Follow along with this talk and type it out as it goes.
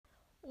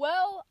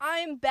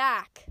am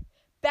back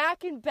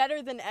and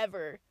better than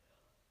ever.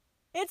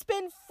 It's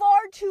been far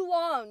too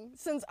long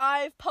since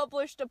I've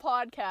published a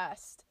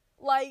podcast,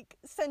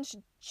 since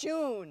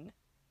June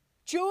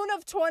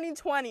of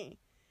 2020.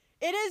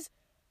 It is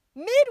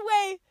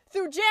midway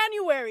through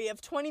January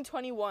of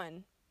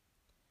 2021.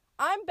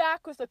 I'm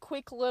back with a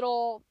quick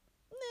little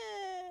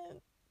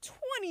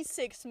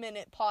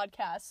 26-minute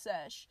podcast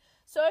sesh.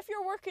 So if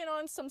you're working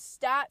on some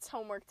stats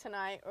homework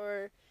tonight,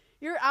 or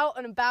you're out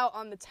and about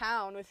on the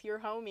town with your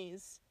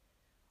homies,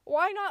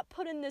 why not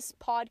put in this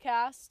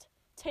podcast,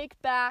 sit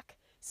back,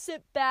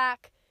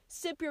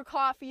 sip your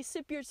coffee,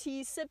 sip your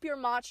tea, sip your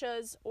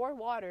matchas, or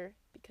water,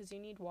 because you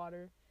need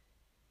water,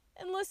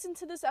 and listen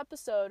to this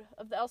episode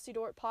of the Elsie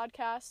Dort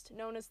podcast,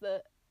 known as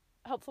the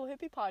Helpful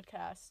Hippie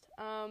Podcast.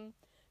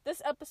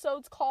 This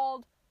episode's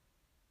called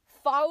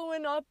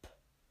Following Up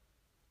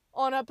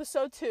on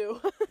Episode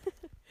 2.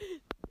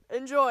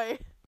 Enjoy.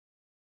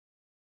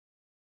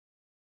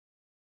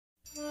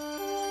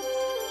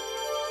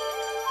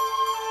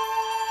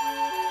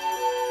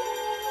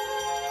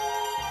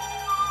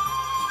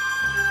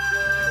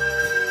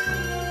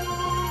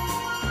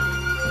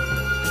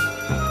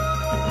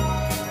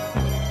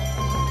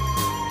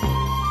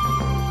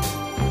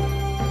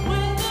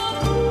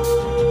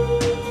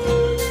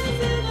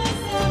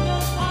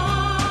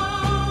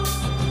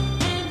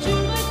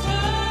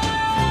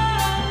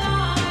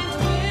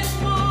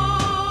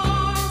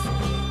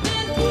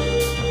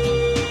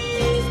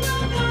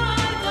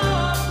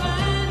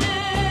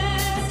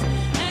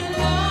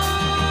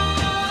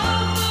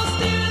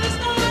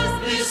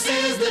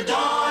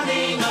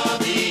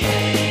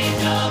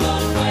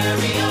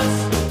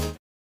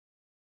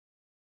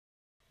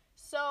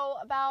 So,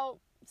 about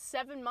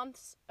 7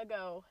 months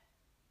ago,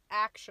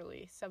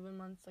 actually,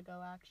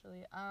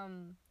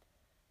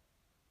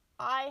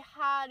 I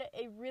had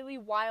a really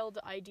wild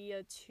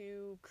idea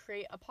to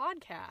create a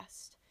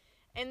podcast.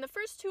 And the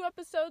first 2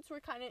 episodes were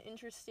kind of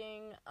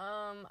interesting.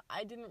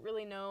 I didn't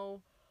really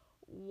know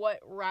what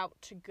route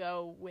to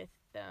go with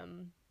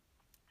them.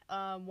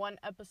 One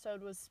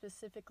episode was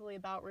specifically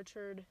about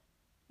Richard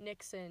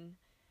Nixon,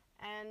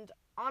 and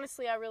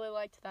honestly, I really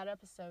liked that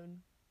episode.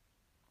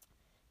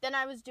 Then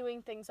I was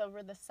doing things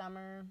over the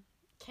summer,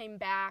 came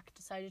back,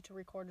 decided to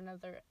record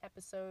another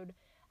episode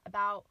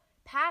about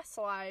past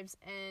lives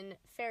and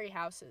fairy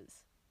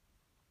houses.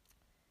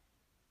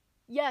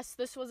 Yes,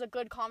 this was a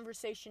good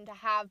conversation to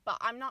have, but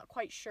I'm not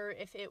quite sure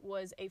if it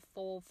was a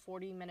full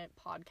 40-minute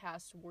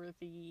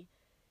podcast-worthy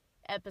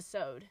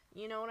episode.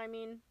 You know what I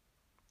mean?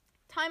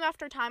 Time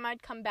after time,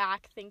 I'd come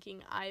back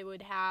thinking I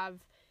would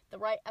have the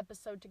right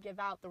episode to give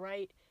out, the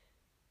right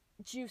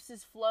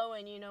juices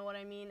flowing, you know what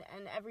I mean?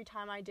 And every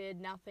time I did,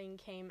 nothing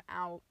came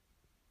out.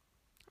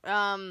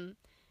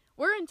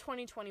 We're in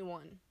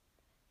 2021.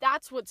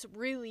 That's what's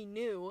really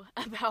new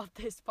about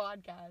this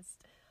podcast.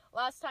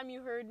 Last time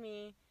you heard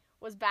me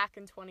was back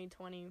in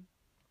 2020,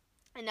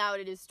 and now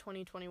it is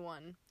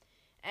 2021.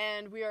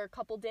 And we are a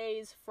couple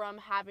days from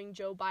having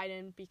Joe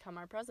Biden become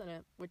our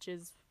president, which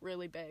is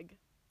really big.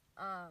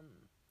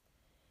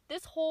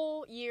 This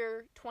whole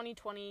year,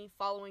 2020,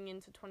 following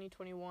into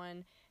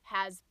 2021,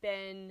 has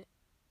been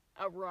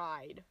a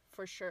ride,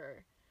 for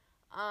sure.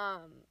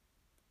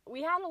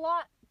 We had a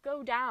lot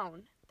go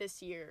down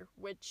this year,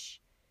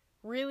 which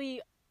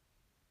really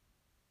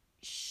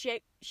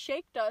shook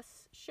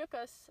us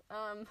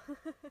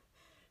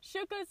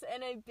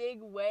in a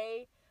big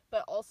way,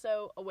 but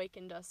also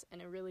awakened us in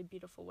a really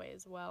beautiful way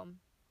as well.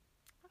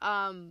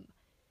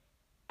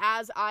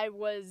 As I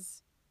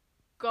was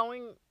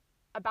going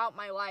about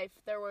my life,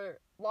 there were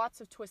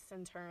lots of twists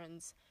and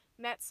turns.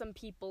 Met some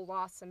people,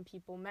 lost some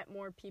people, met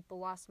more people,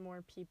 lost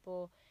more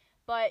people.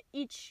 But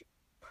each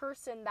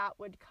person that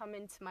would come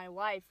into my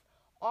life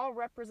all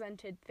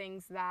represented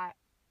things that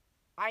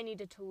I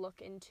needed to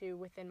look into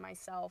within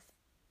myself.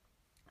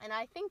 And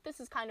I think this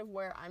is kind of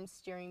where I'm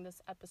steering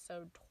this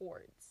episode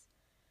towards.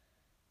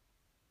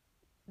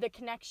 The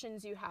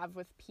connections you have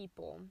with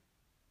people.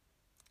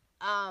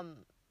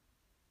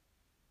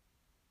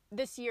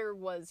 This year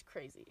was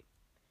crazy.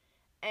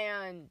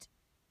 And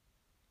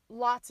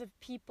lots of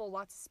people,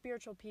 lots of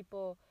spiritual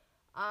people,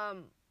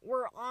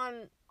 were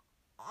on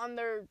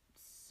their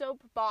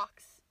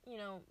soapbox,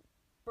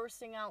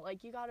 bursting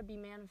out, you gotta be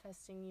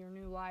manifesting your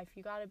new life.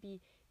 You gotta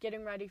be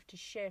getting ready to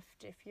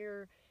shift. If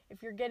you're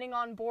getting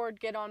on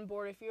board, get on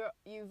board. If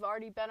you've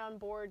already been on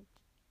board,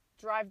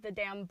 drive the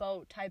damn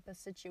boat type of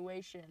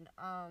situation.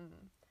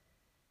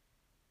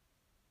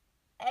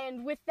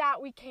 And with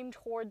that, we came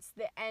towards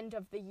the end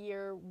of the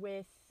year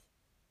with,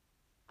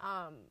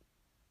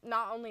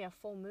 not only a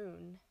full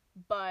moon,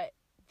 but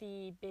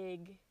the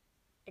big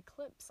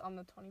eclipse on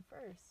the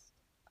 21st,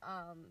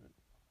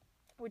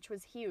 which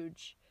was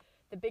huge.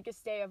 The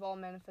biggest day of all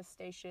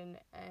manifestation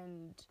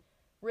and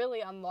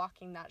really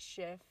unlocking that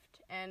shift.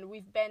 And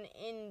we've been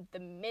in the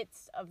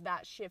midst of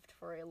that shift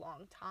for a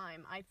long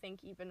time. I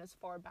think even as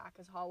far back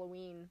as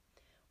Halloween.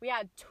 We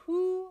had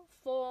 2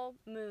 full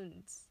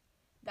moons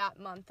that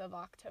month of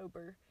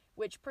October,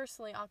 which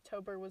personally,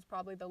 October was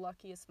probably the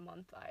luckiest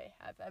month I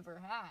have ever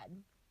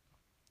had.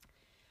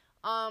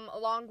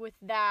 Along with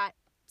that,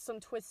 some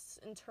twists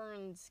and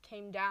turns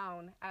came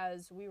down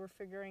as we were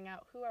figuring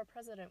out who our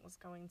president was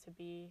going to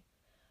be,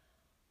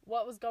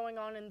 what was going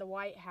on in the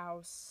White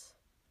House,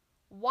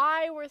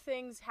 why were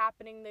things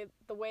happening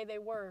the way they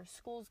were,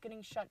 schools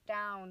getting shut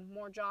down,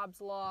 more jobs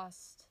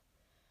lost.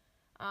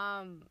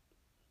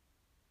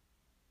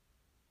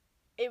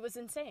 It was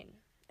insane.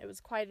 It was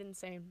quite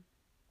insane.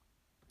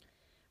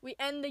 We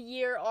end the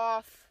year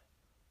off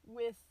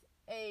with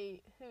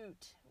a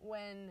hoot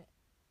when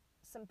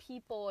some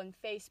people in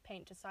face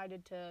paint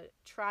decided to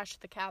trash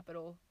the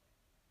Capitol.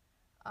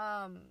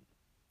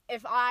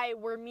 If I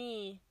were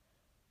me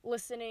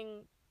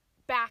listening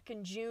back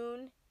in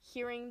June,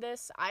 hearing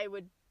this, I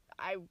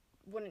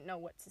wouldn't know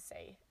what to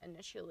say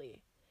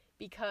initially,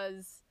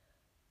 because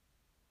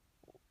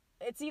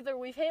it's either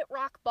we've hit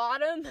rock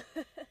bottom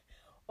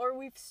or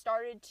we've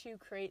started to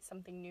create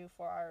something new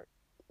for our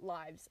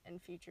lives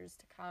and futures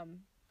to come.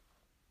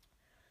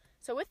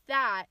 So with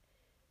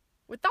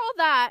all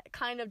that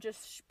kind of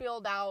just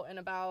spilled out in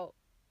about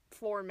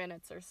 4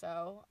 minutes or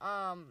so,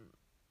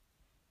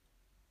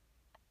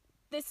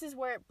 this is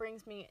where it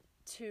brings me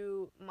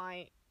to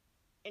my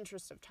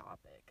interest of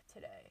topic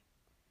today.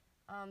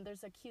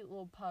 There's a cute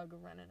little pug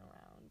running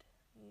around.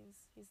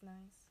 He's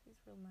nice.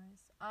 He's real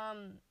nice.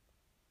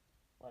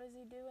 What is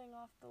he doing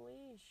off the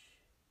leash?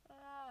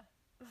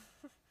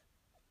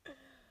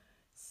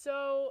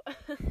 So,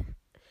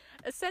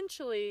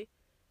 essentially,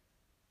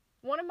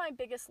 one of my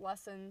biggest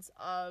lessons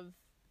of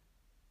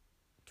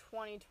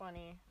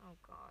 2020, oh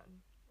god,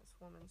 this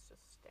woman's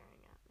just staring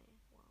at me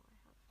while I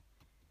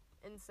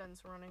have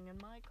incense running in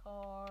my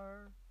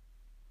car.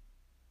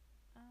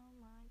 Oh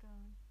my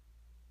god.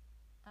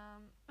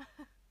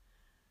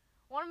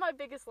 One of my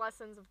biggest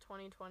lessons of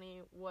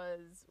 2020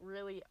 was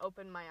really to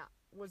open my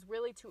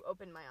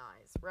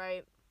eyes,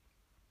 right?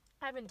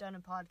 I haven't done a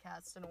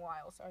podcast in a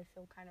while, so I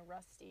feel kind of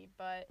rusty,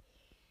 but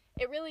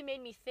it really made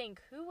me think,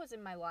 who was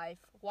in my life,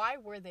 why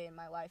were they in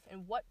my life,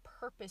 and what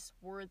purpose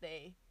were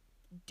they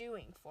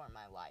doing for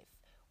my life?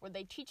 Were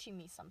they teaching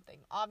me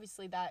something?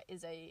 Obviously, that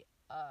is a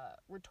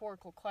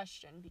rhetorical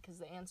question, because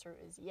the answer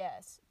is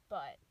yes,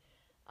 but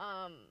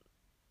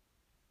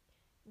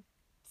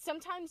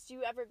sometimes do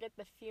you ever get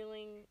the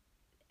feeling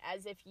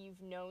as if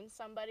you've known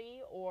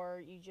somebody,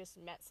 or you just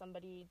met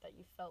somebody that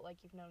you felt like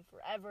you've known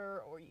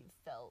forever, or you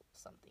felt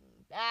something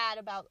bad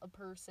about a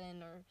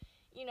person, or,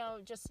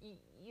 just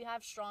you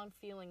have strong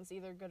feelings,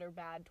 either good or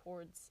bad,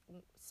 towards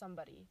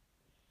somebody.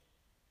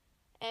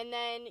 And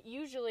then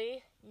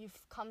usually you've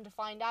come to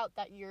find out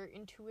that your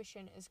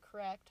intuition is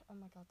correct. Oh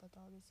my god, that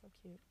dog is so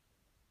cute.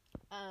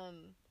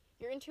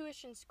 Your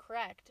intuition's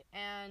correct,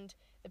 and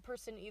the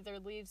person either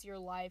leaves your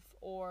life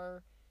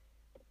or,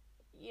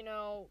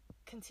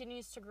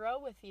 continues to grow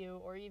with you,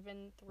 or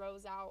even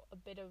throws out a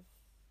bit of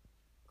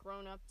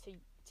grown up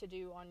to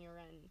do on your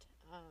end.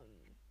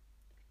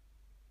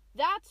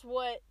 That's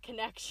what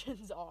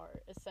connections are,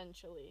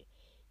 essentially.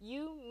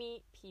 You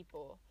meet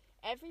people.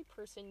 Every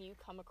person you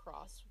come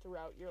across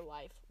throughout your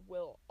life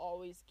will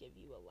always give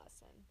you a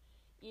lesson.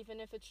 Even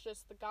if it's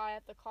just the guy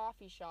at the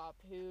coffee shop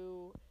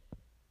who,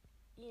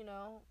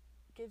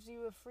 gives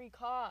you a free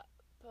cup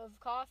of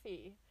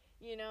coffee,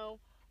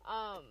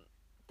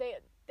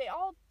 they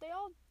all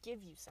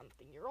give you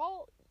something. You're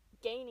all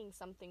gaining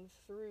something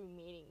through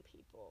meeting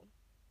people.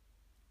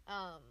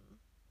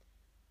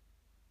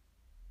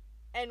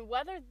 And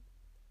whether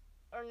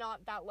or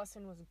not that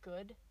lesson was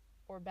good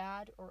or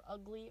bad or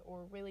ugly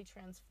or really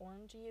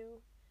transformed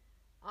you,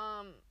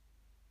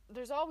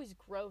 there's always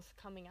growth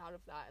coming out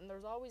of that, and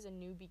there's always a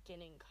new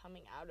beginning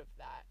coming out of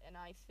that. And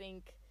I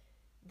think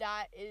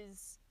that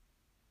is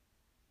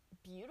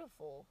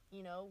beautiful.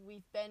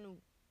 We've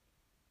been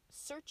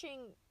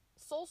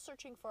soul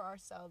searching for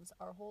ourselves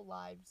our whole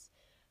lives,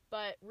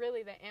 but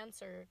really the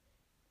answer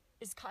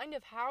is kind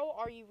of, how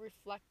are you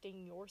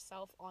reflecting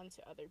yourself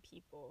onto other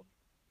people?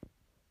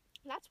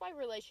 And that's why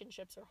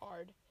relationships are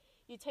hard.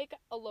 You take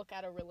a look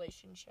at a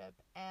relationship,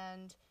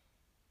 and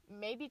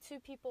maybe two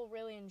people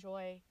really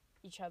enjoy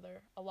each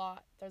other a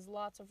lot. There's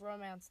lots of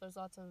romance, there's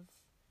lots of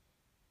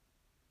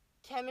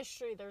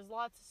chemistry, there's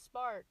lots of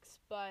sparks,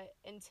 but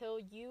until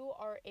you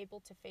are able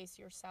to face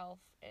yourself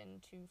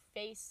and to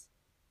face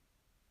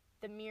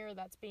the mirror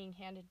that's being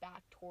handed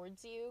back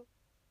towards you,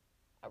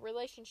 a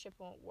relationship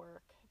won't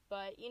work.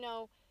 But,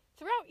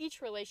 throughout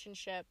each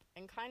relationship,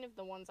 and kind of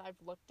the ones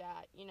I've looked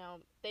at,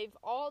 they've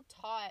all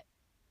taught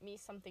me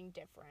something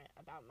different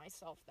about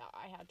myself that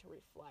I had to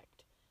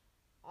reflect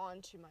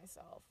onto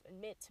myself,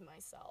 admit to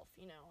myself,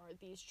 are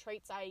these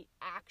traits I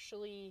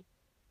actually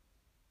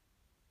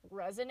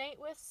resonate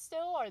with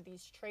still? Are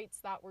these traits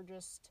that were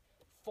just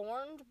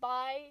formed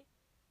by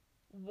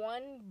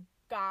one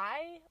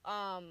guy,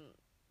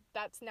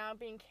 that's now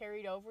being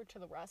carried over to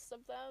the rest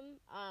of them?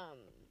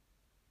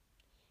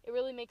 It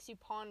really makes you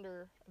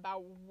ponder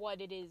about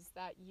what it is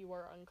that you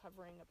are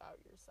uncovering about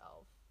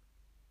yourself.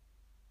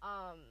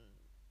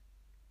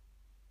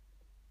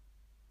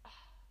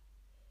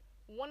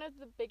 One of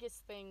the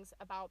biggest things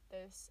about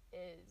this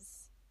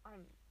is,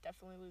 I'm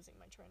definitely losing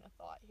my train of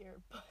thought here,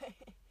 but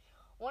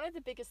one of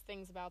the biggest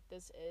things about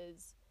this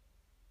is,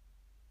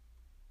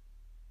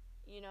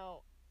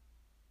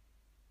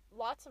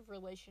 lots of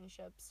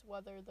relationships,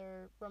 whether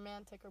they're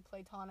romantic or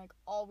platonic,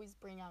 always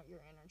bring out your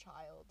inner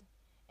child.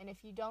 And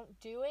if you don't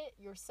do it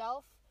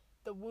yourself,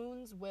 the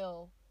wounds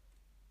will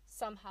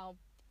somehow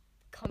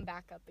come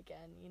back up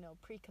again.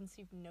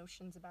 Preconceived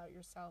notions about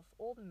yourself,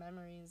 old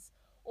memories,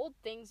 old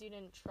things you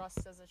didn't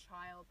trust as a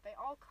child, they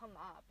all come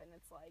up, and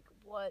it's like,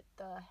 what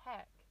the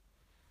heck?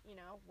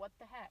 What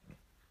the heck?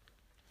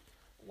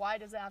 Why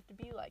does it have to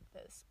be like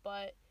this?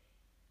 But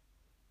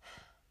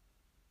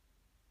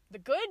the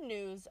good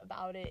news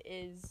about it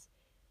is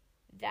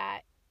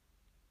that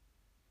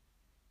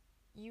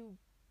you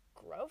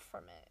grow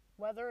from it.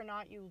 Whether or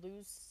not you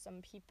lose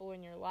some people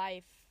in your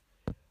life,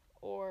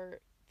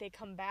 or they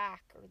come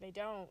back, or they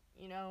don't,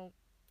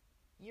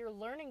 you're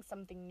learning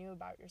something new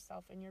about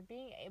yourself, and you're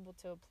being able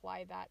to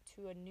apply that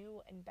to a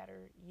new and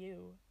better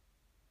you.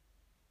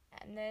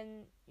 And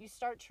then you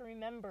start to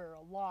remember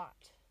a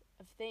lot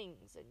of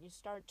things, and you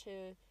start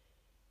to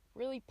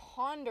really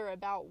ponder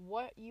about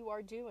what you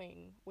are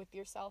doing with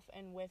yourself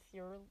and with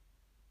your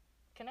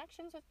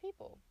connections with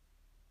people.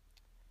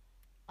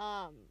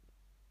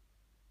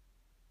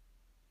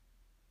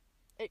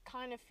 It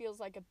kind of feels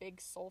like a big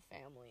soul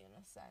family in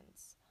a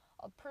sense.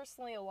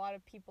 Personally, a lot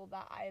of people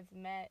that I've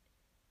met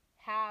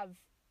have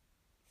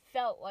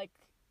felt like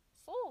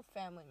soul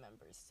family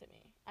members to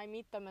me. I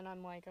meet them and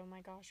I'm like, oh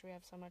my gosh, we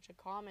have so much in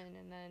common.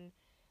 And then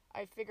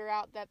I figure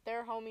out that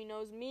their homie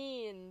knows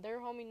me, and their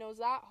homie knows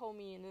that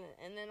homie,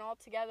 and then all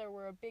together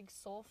we're a big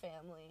soul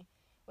family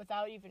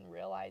without even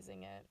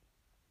realizing it.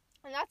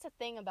 And that's the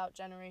thing about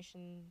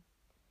Generation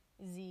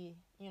Z,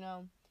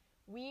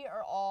 we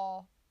are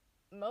all,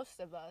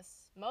 most of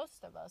us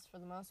for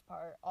the most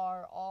part,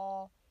 are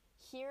all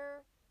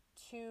here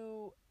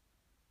to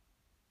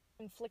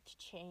inflict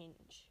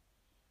change.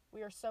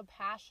 We are so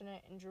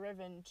passionate and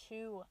driven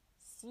to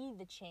see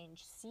the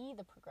change, see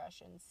the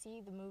progression,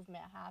 see the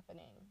movement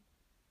happening.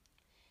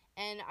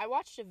 And I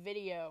watched a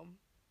video,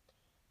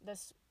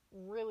 this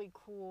really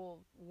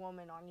cool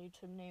woman on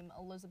YouTube named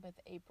Elizabeth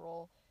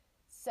April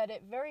said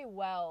it very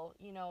well.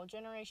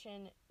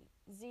 Generation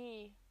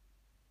Z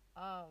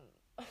are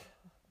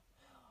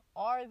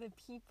the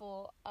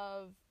people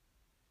of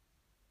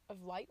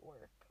light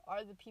work,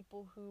 are the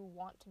people who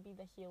want to be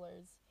the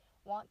healers,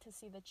 want to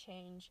see the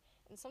change.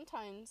 And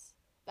sometimes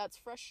that's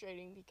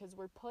frustrating because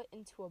we're put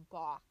into a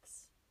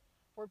box.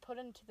 We're put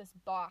into this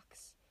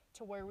box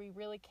to where we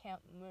really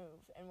can't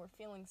move, and we're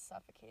feeling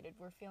suffocated,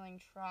 we're feeling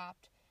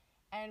trapped,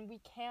 and we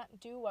can't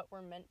do what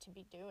we're meant to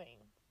be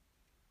doing.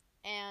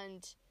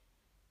 And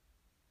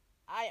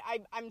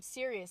I'm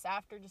serious.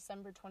 After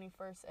December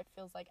 21st, it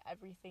feels like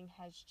everything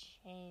has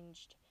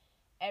changed.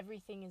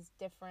 Everything is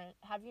different.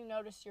 Have you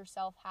noticed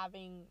yourself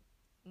having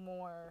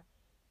more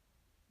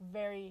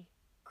very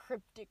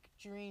cryptic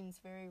dreams,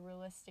 very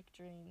realistic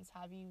dreams?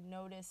 Have you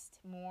noticed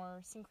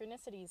more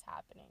synchronicities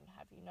happening?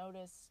 Have you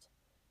noticed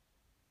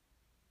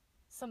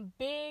some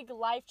big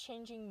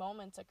life-changing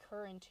moments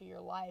occur into your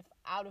life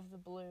out of the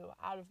blue,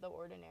 out of the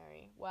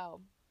ordinary?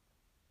 Well,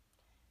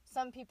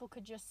 some people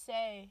could just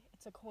say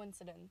it's a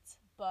coincidence,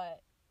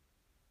 but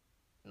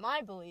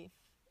my belief,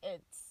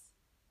 it's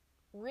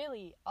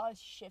really us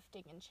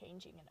shifting and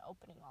changing and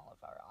opening all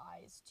of our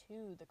eyes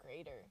to the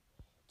greater,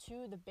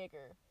 to the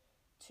bigger,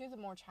 to the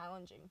more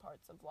challenging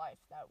parts of life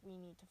that we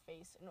need to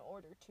face in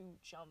order to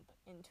jump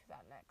into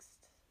that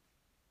next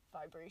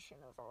vibration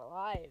of our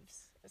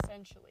lives,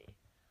 essentially.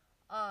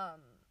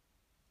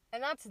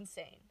 And that's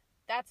insane.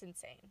 That's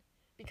insane.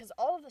 Because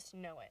all of us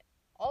know it.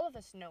 All of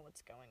us know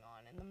what's going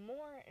on. And the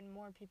more and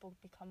more people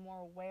become more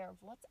aware of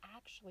what's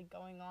actually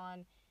going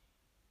on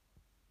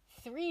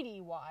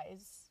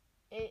 3D-wise,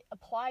 it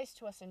applies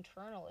to us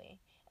internally.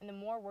 And the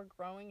more we're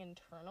growing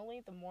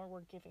internally, the more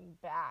we're giving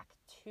back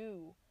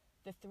to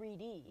the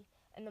 3D.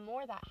 And the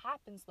more that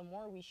happens, the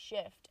more we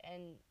shift.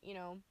 And,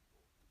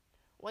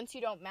 once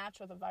you don't match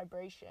with a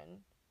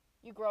vibration,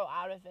 you grow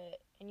out of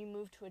it and you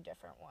move to a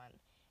different one.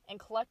 And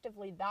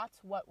collectively, that's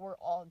what we're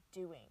all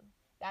doing.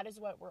 That is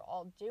what we're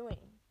all doing.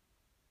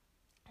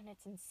 And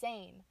it's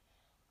insane.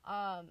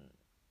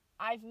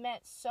 I've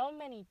met so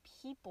many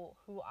people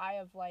who I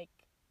have,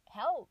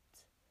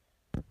 helped.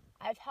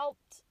 I've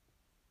helped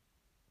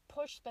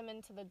push them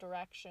into the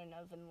direction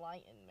of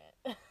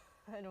enlightenment.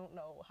 I don't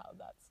know how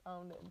that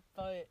sounded,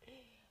 but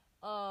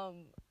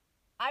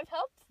I've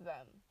helped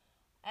them.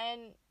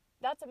 And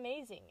that's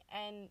amazing.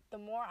 And the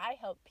more I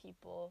help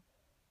people,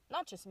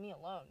 not just me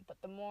alone,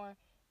 but the more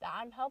that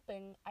I'm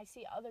helping, I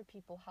see other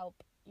people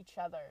help each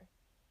other.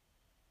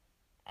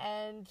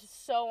 And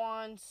so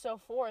on, so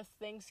forth.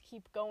 Things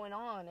keep going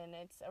on, and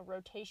it's a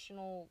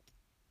rotational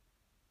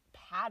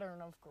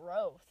pattern of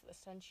growth,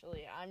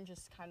 essentially. I'm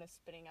just kind of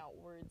spitting out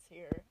words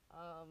here.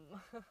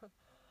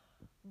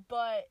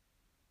 But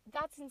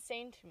that's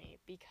insane to me,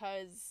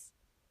 because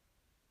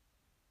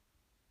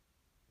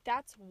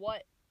that's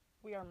what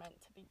we are meant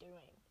to be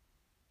doing.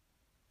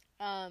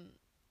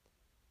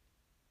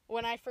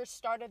 When I first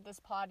started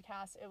this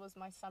podcast, it was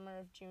my summer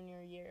of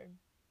junior year.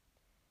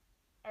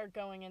 or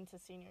going into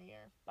senior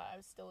year, but I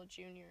was still a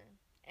junior.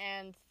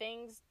 And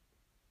things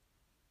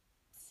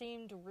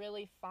seemed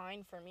really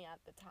fine for me at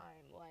the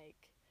time.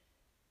 Like,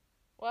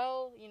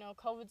 well,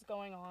 COVID's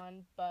going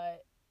on,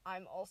 but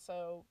I'm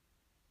also,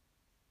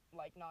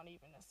 like, not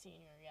even a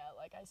senior yet.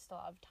 Like, I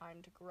still have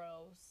time to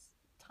grow,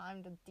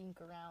 time to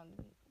think around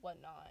and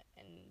whatnot.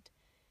 And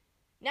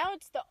now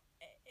it's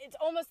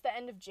almost the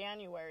end of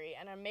January,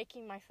 and I'm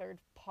making my 3rd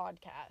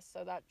podcast,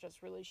 so that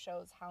just really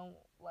shows how,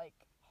 like,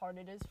 hard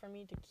it is for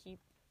me to keep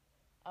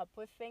up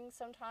with things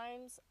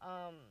sometimes.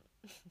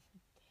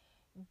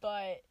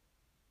 But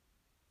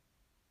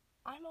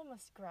I'm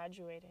almost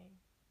graduating.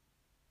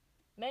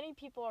 Many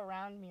people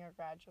around me are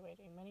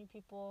graduating. Many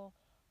people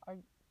are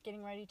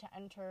getting ready to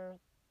enter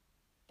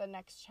the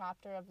next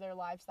chapter of their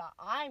lives that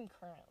I'm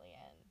currently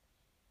in.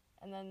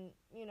 And then,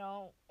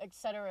 et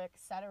cetera, et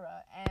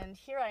cetera. And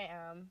here I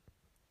am,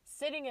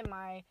 sitting in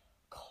my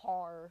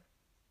car,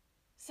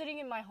 sitting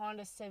in my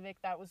Honda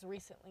Civic that was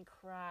recently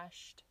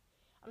crashed.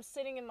 I'm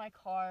sitting in my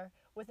car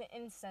with an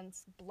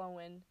incense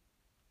blowing,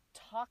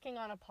 talking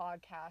on a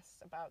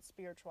podcast about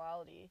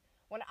spirituality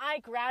when I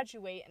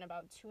graduate in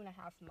about 2.5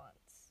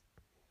 months.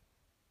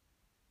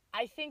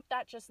 I think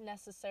that just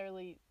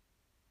necessarily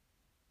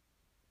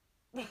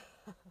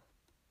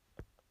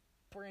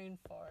brain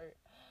fart.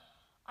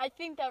 I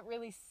think that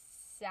really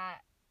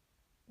sat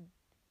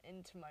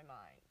into my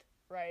mind,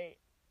 right?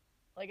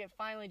 Like, it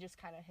finally just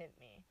kind of hit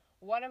me.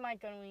 What am I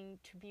going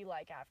to be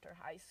like after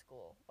high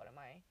school? What am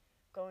I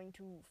going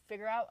to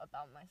figure out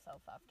about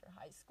myself after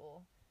high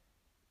school?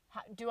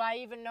 Do I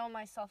even know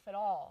myself at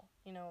all?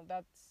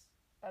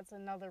 That's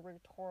another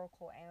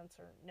rhetorical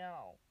answer.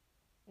 No.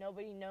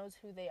 Nobody knows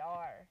who they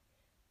are.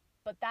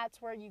 But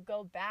that's where you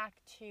go back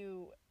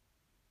to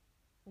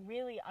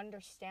really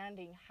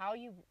understanding how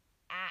you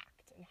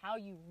act and how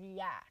you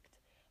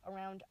react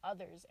around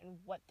others and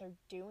what they're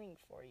doing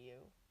for you.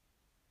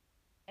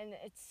 And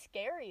it's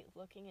scary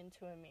looking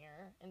into a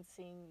mirror and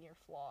seeing your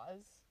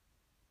flaws.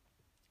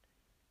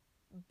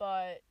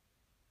 But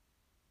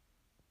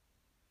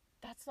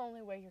that's the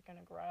only way you're going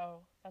to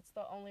grow. That's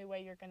the only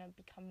way you're going to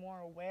become more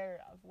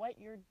aware of what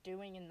you're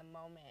doing in the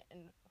moment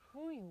and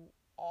who you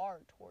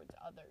are towards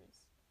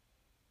others.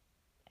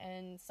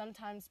 And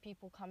sometimes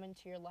people come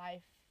into your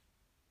life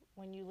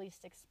when you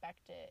least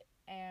expect it,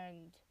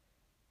 and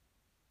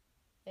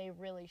they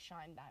really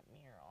shine that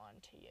mirror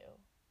onto you.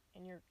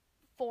 And you're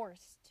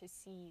forced to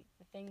see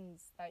the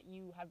things that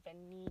you have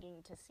been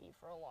needing to see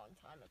for a long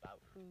time about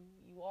who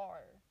you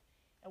are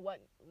and what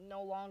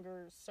no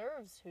longer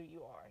serves who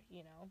you are,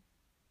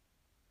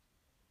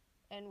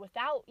 And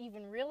without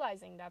even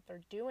realizing that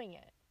they're doing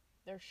it,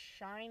 they're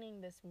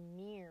shining this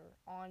mirror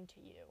onto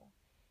you.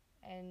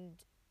 And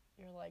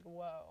you're like,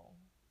 whoa,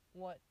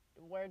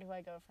 where do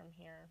I go from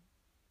here?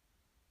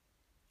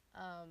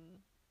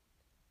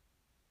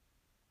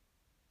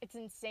 It's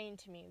insane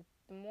to me.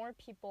 The more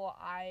people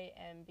I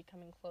am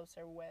becoming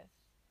closer with,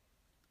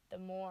 the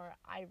more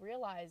I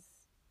realize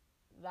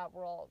that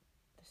we're all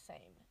the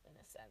same, in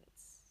a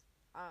sense.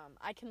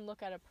 I can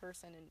look at a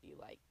person and be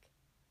like,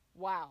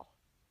 wow,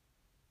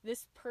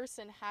 this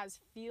person has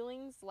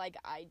feelings like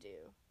I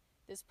do.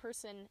 This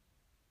person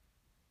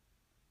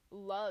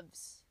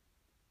loves.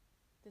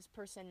 This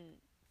person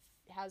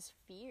has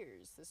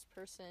fears. This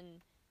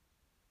person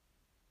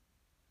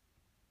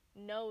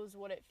knows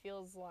what it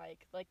feels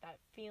like that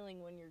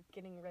feeling when you're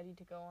getting ready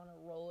to go on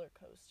a roller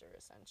coaster,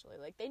 essentially.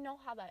 Like, they know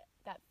how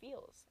that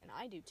feels, and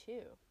I do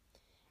too.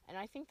 And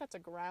I think that's a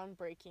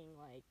groundbreaking,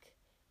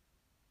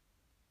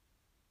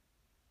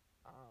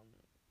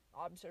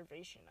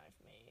 observation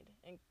I've made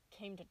and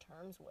came to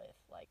terms with.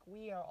 Like,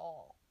 we are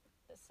all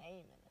the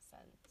same in a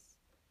sense.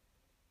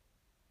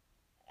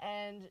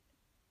 And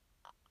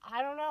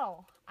I don't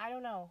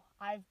know.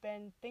 I've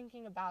been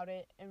thinking about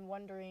it and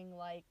wondering,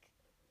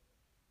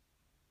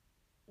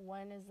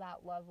 when is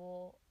that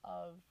level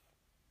of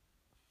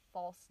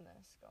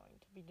falseness going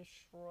to be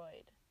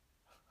destroyed?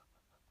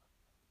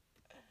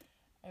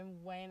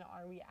 And when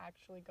are we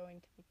actually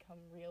going to become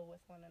real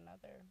with one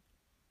another?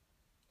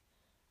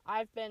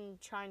 I've been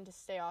trying to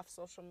stay off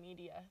social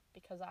media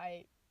because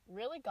I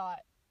really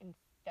got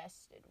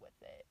infested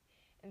with it.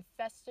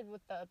 Infested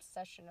with the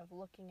obsession of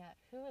looking at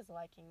who is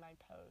liking my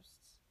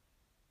posts.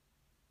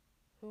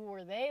 Who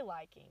were they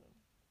liking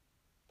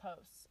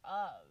posts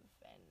of?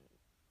 And,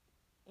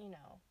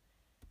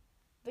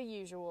 the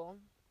usual.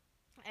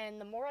 And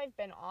the more I've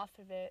been off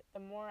of it, the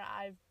more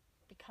I've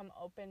become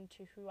open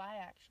to who I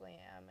actually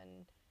am.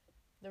 And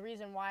the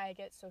reason why I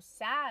get so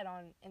sad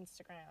on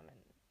Instagram and,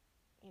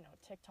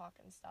 TikTok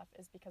and stuff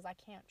is because I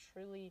can't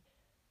truly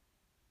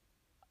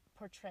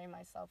portray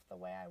myself the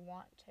way I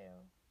want to.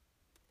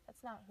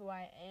 That's not who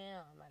I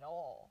am at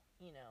all.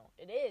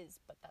 It is,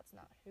 but that's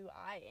not who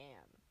I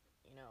am.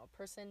 A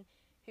person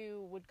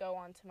who would go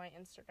onto my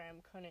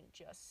Instagram couldn't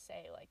just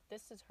say,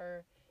 this is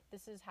her,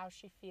 this is how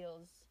she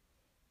feels,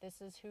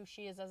 this is who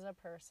she is as a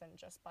person,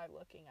 just by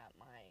looking at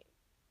my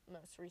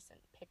most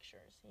recent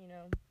pictures,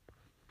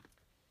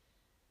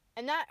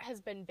 And that has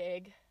been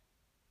big.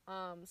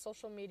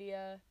 Social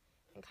media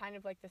and kind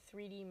of like the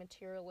 3D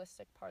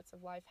materialistic parts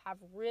of life have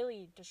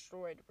really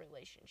destroyed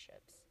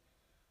relationships.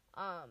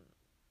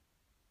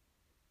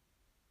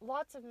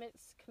 Lots of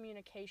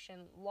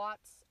miscommunication,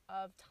 lots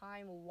of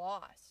time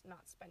lost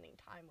not spending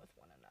time with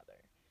one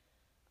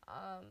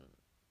another.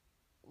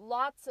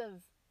 Lots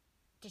of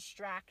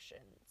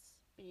distractions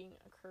being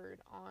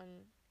occurred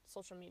on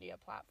social media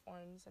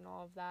platforms and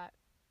all of that.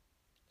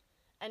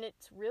 And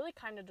it's really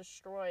kind of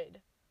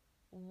destroyed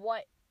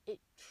what it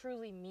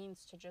truly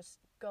means to just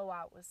go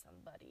out with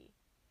somebody.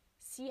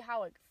 See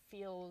how it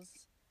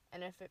feels,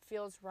 and if it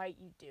feels right,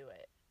 you do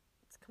it.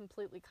 It's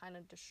completely kind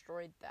of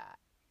destroyed that.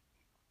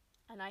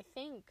 And I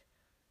think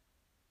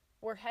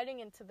we're heading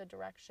into the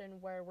direction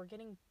where we're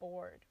getting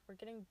bored. We're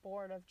getting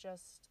bored of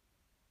just,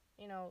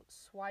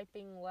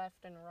 swiping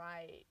left and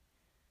right.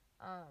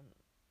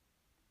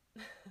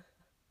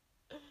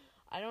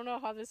 I don't know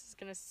how this is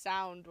going to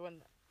sound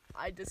when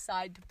I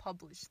decide to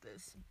publish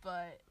this,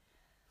 but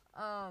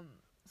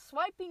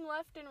swiping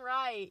left and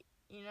right,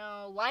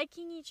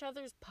 liking each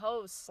other's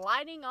posts,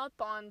 sliding up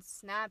on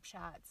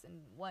Snapchats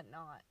and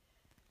whatnot.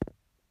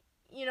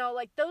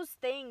 Those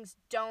things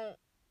don't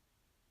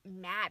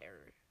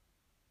matter.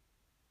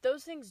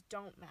 Those things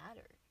don't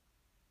matter.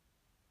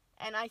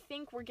 And I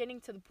think we're getting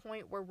to the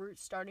point where we're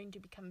starting to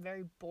become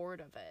very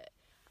bored of it.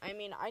 I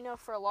mean, I know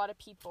for a lot of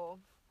people,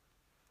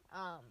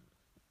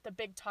 the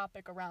big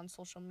topic around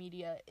social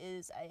media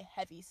is a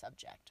heavy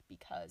subject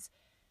because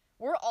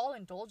we're all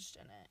indulged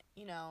in it,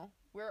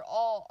 We're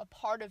all a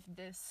part of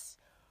this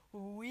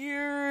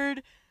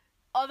weird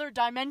other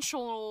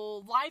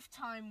dimensional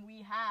lifetime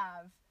we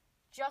have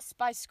just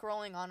by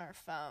scrolling on our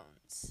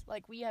phones.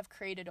 We have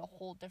created a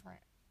whole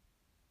different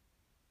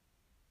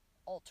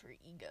alter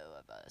ego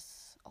of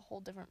us, a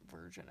whole different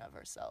version of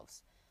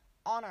ourselves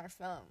on our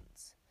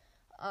phones.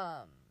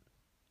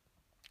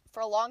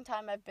 For a long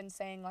time I've been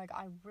saying,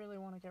 I really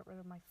want to get rid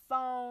of my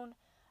phone.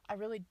 I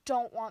really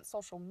don't want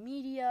social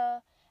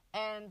media.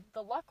 And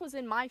the luck was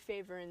in my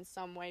favor in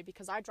some way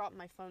because I dropped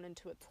my phone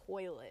into a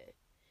toilet.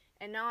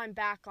 And now I'm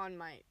back on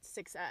my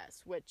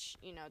 6S, which,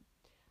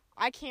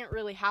 I can't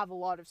really have a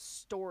lot of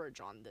storage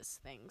on this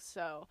thing.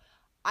 So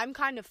I'm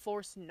kind of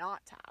forced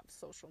not to have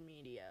social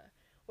media,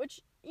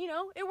 which,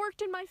 it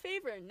worked in my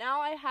favor. Now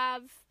I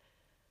have,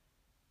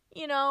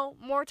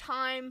 more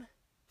time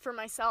for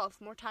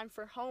myself, more time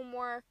for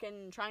homework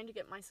and trying to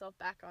get myself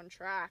back on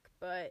track.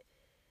 But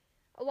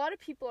a lot of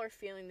people are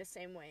feeling the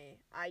same way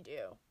I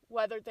do,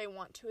 whether they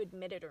want to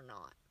admit it or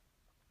not.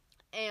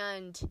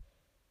 And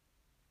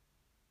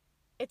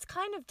it's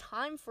kind of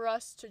time for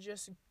us to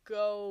just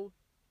go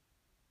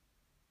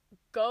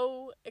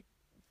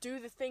do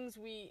the things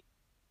we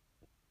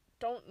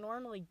don't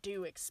normally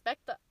do.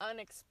 Expect the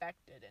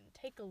unexpected and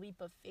take a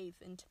leap of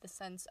faith into the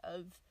sense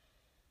of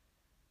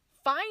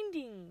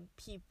finding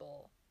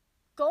people,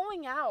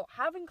 going out,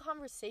 having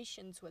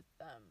conversations with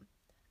them.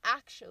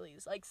 Actually,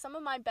 some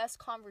of my best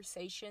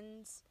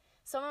conversations,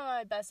 some of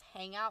my best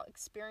hangout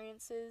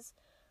experiences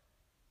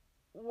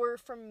were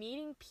from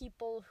meeting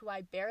people who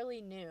I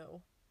barely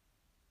knew,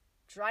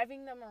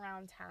 driving them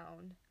around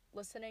town,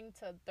 listening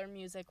to their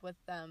music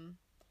with them,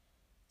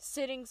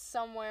 sitting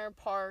somewhere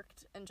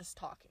parked and just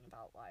talking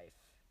about life.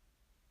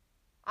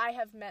 I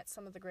have met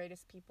some of the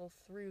greatest people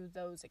through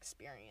those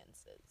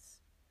experiences.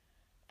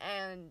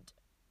 And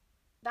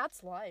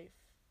that's life.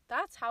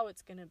 That's how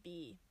it's going to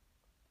be.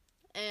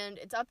 And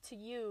it's up to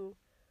you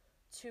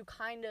to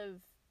kind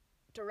of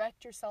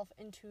direct yourself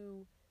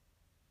into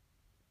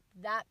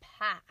that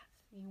path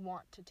you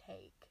want to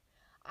take.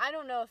 I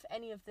don't know if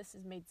any of this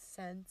has made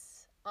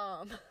sense.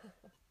 I'm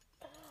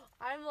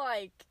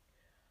like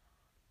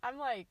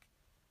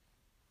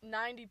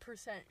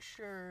 90%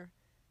 sure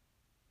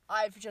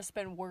I've just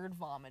been word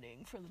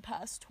vomiting for the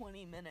past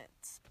 20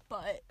 minutes,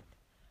 but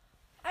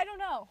I don't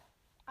know.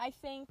 I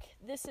think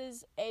this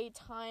is a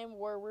time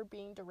where we're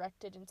being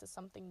directed into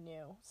something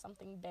new,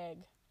 something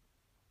big.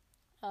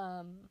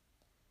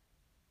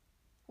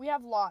 We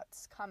have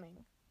lots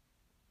coming,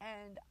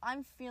 and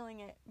I'm feeling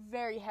it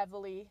very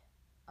heavily,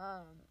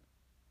 and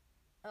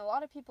a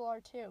lot of people are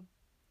too.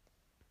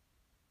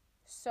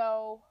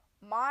 So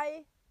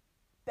my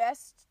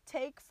best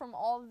take from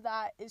all of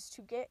that is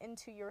to get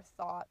into your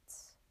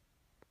thoughts.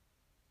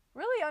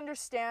 Really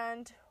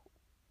understand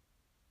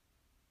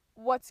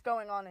what's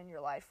going on in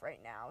your life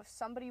right now. If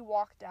somebody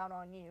walked out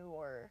on you,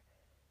 or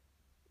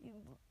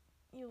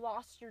you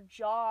lost your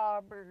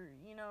job, or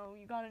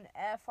you got an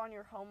F on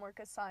your homework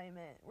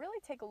assignment, really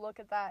take a look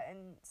at that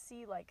and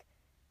see,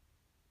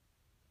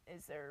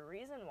 is there a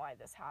reason why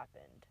this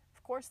happened?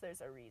 Of course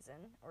there's a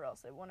reason, or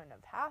else it wouldn't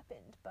have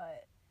happened,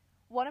 but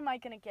what am I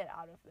going to get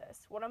out of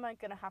this? What am I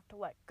going to have to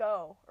let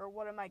go? Or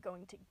what am I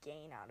going to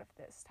gain out of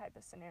this type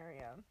of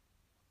scenario?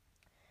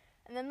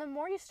 And then the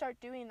more you start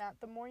doing that,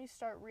 the more you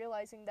start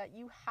realizing that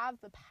you have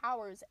the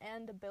powers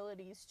and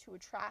abilities to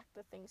attract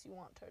the things you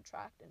want to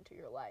attract into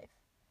your life.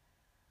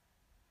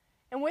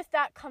 And with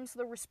that comes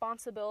the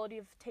responsibility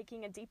of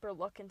taking a deeper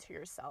look into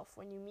yourself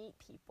when you meet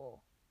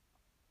people.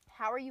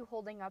 How are you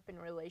holding up in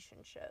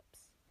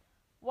relationships?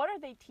 What are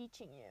they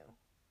teaching you?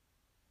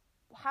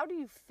 how do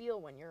you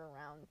feel when you're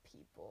around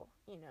people,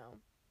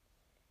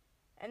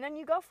 And then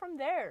you go from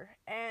there,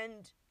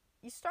 and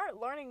you start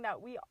learning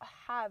that we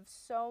have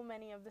so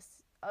many of the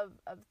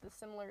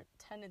similar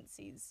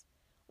tendencies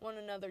one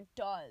another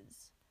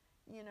does,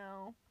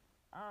 I'm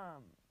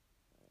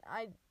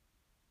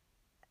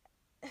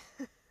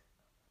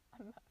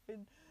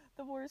having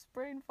the worst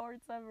brain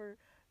farts ever,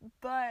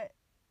 but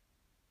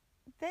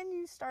then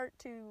you start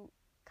to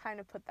kind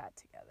of put that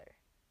together,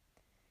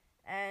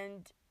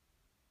 and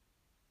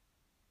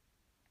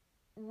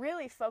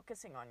really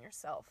focusing on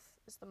yourself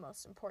is the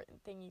most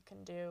important thing you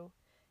can do.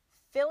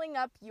 Filling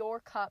up your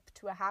cup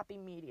to a happy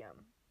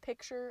medium.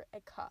 Picture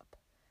a cup.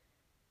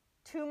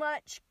 Too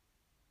much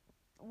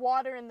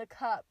water in the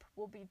cup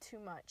will be too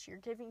much. You're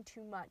giving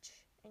too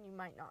much, and you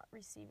might not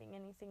receiving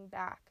anything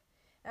back.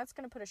 That's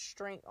going to put a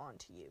strain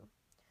onto you.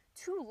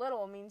 Too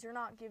little means you're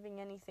not giving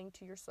anything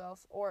to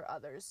yourself or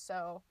others,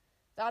 so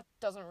that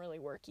doesn't really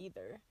work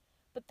either.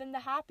 But then the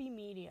happy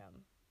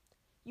medium.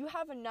 You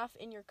have enough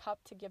in your cup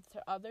to give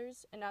to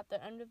others, and at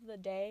the end of the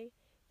day,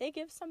 they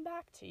give some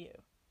back to you.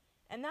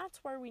 And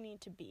that's where we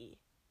need to be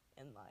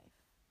in life.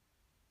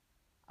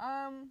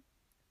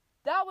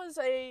 That was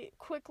a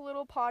quick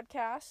little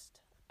podcast.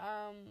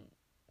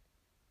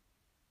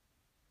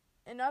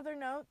 In other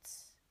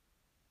notes,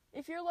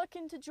 if you're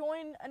looking to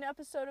join an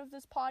episode of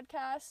this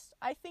podcast,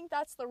 I think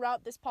that's the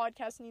route this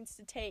podcast needs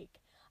to take.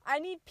 I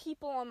need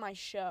people on my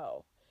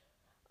show.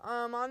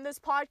 On this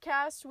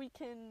podcast, we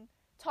can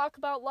talk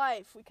about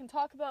life. We can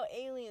talk about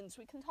aliens.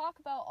 We can talk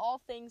about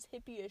all things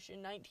hippie-ish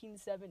in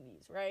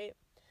 1970s, right?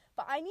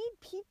 But I need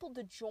people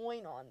to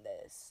join on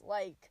this.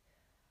 I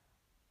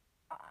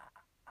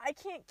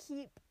can't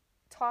keep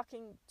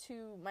talking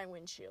to my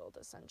windshield,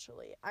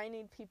 essentially. I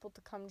need people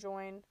to come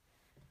join.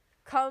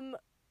 Come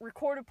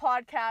record a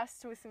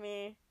podcast with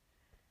me.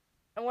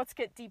 And let's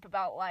get deep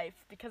about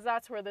life, because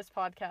that's where this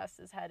podcast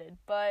is headed.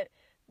 But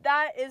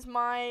that is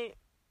my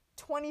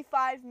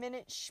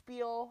 25-minute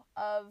spiel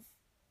of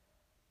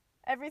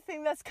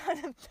everything that's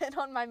kind of been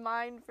on my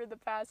mind for the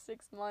past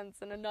 6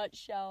 months in a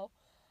nutshell.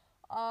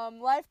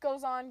 Life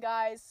goes on,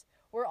 guys.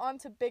 We're on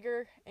to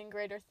bigger and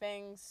greater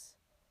things.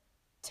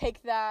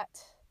 Take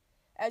that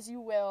as you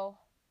will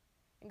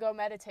and go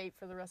meditate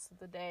for the rest of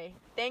the day.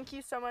 Thank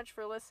you so much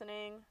for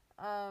listening.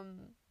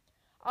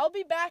 I'll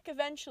be back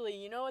eventually.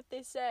 You know what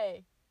they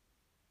say.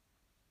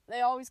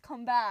 They always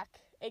come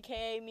back.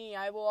 AKA me.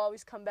 I will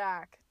always come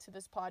back to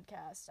this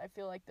podcast. I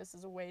feel like this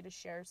is a way to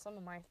share some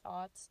of my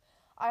thoughts.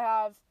 I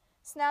have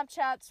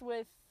Snapchats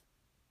with,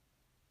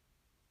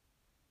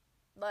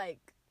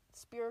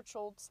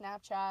 spiritual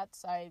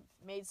Snapchats. I've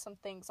made some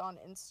things on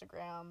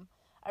Instagram.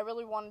 I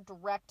really want to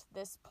direct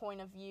this point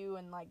of view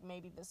and,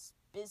 maybe this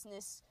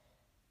business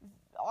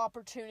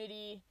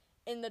opportunity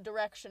in the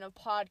direction of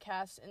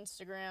podcasts,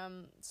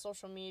 Instagram,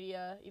 social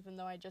media, even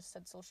though I just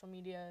said social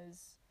media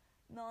is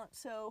not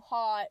so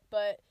hot,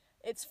 but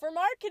it's for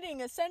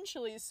marketing,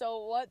 essentially,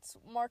 so let's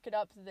market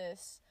up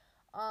this.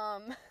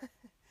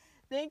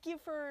 Thank you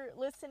for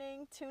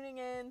listening, tuning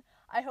in.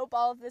 I hope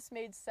all of this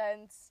made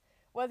sense.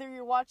 Whether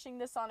you're watching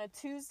this on a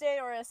Tuesday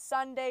or a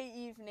Sunday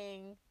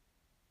evening,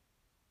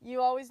 you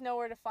always know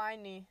where to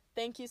find me.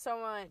 Thank you so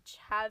much.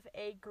 Have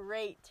a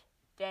great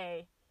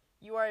day.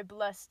 You are a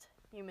blessed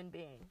human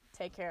being.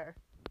 Take care.